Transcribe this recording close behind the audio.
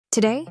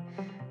Today,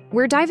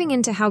 we're diving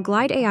into how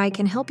Glide AI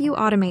can help you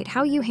automate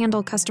how you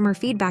handle customer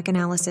feedback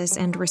analysis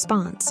and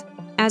response.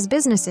 As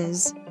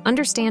businesses,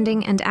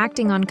 understanding and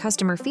acting on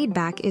customer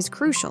feedback is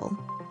crucial,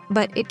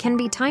 but it can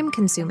be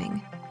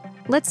time-consuming.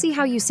 Let's see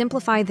how you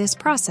simplify this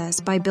process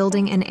by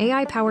building an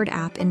AI-powered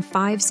app in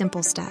 5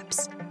 simple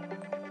steps.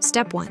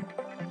 Step 1.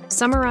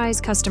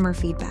 Summarize customer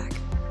feedback.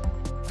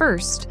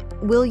 First,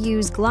 we'll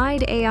use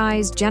Glide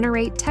AI's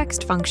Generate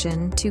Text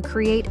function to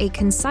create a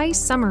concise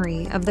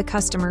summary of the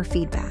customer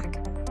feedback.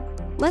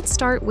 Let's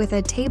start with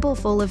a table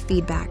full of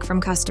feedback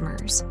from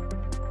customers.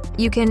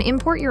 You can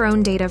import your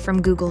own data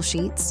from Google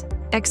Sheets,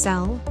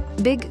 Excel,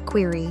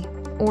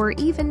 BigQuery, or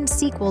even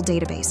SQL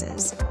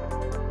databases.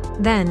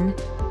 Then,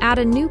 add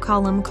a new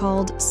column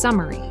called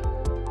Summary.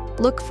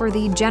 Look for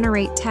the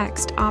Generate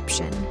Text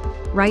option,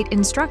 write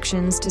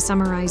instructions to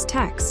summarize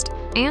text,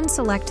 and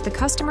select the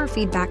customer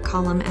feedback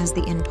column as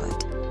the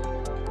input.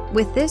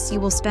 With this, you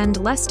will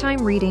spend less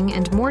time reading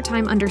and more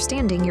time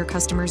understanding your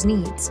customers'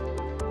 needs.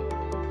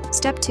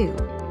 Step 2.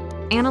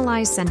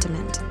 Analyze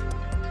sentiment.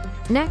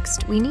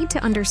 Next, we need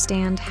to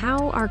understand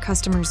how our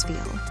customers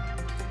feel.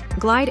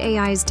 Glide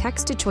AI's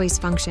text-to-choice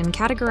function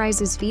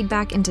categorizes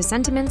feedback into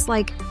sentiments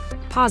like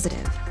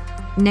positive,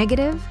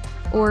 negative,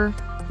 or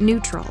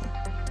neutral.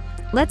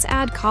 Let's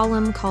add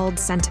column called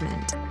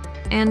Sentiment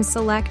and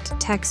select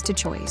Text to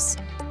Choice.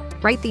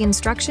 Write the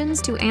instructions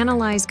to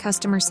analyze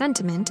customer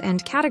sentiment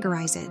and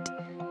categorize it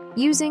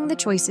using the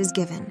choices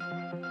given.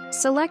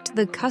 Select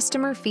the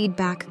Customer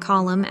Feedback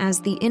column as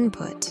the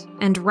input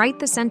and write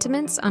the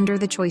sentiments under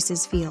the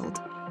Choices field.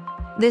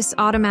 This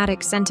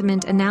automatic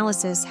sentiment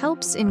analysis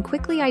helps in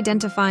quickly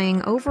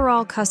identifying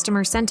overall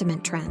customer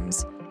sentiment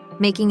trends,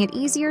 making it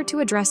easier to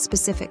address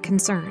specific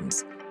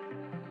concerns.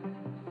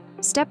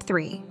 Step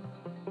 3.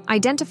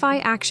 Identify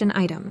action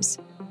items.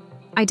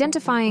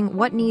 Identifying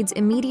what needs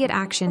immediate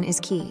action is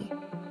key.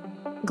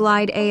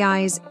 Glide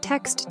AI's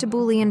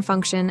text-to-Boolean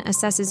function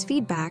assesses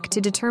feedback to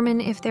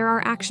determine if there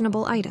are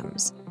actionable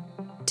items.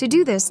 To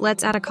do this,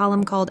 let's add a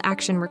column called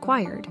Action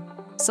Required.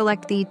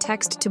 Select the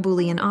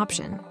text-to-Boolean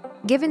option.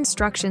 Give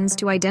instructions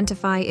to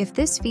identify if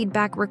this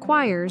feedback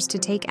requires to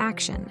take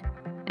action,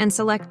 and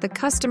select the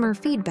customer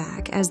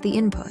feedback as the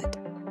input.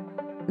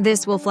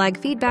 This will flag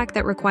feedback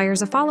that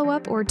requires a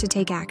follow-up or to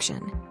take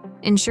action,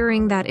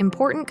 ensuring that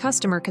important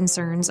customer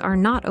concerns are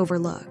not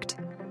overlooked.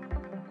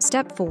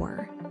 Step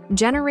 4.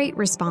 Generate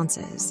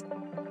responses.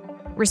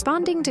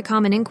 Responding to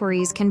common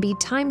inquiries can be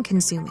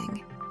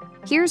time-consuming.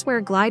 Here's where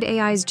Glide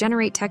AI's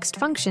Generate Text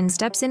function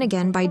steps in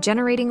again by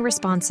generating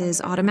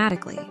responses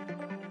automatically.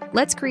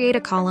 Let's create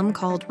a column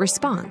called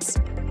Response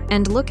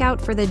and look out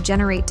for the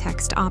Generate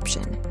Text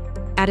option.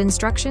 Add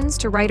instructions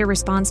to write a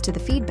response to the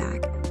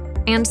feedback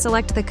and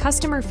select the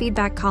Customer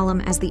Feedback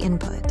column as the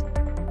input.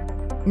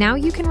 Now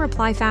you can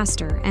reply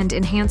faster and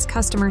enhance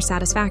customer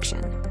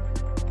satisfaction.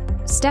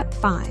 Step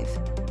 5.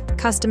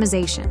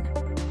 Customization.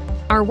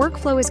 Our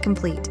workflow is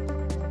complete,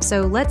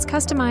 so let's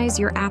customize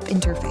your app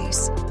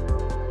interface.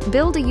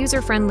 Build a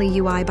user-friendly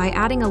UI by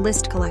adding a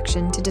list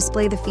collection to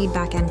display the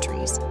feedback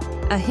entries,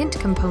 a hint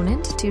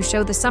component to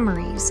show the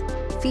summaries,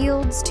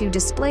 fields to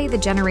display the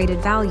generated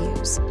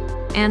values,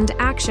 and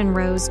action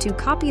rows to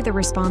copy the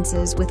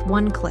responses with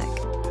one click.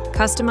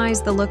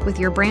 Customize the look with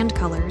your brand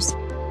colors,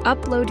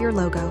 upload your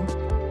logo,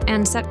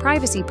 and set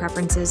privacy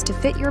preferences to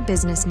fit your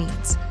business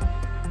needs.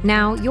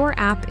 Now your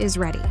app is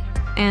ready,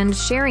 and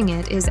sharing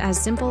it is as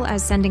simple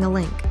as sending a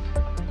link.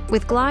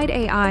 With Glide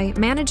AI,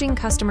 managing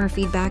customer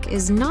feedback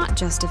is not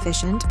just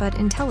efficient, but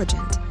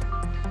intelligent.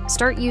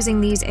 Start using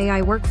these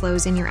AI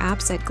workflows in your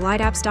apps at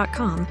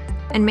glideapps.com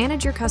and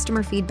manage your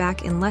customer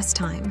feedback in less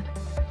time.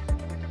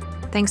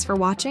 Thanks for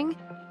watching,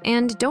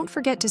 and don't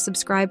forget to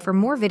subscribe for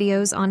more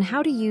videos on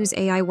how to use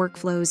AI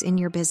workflows in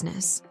your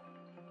business.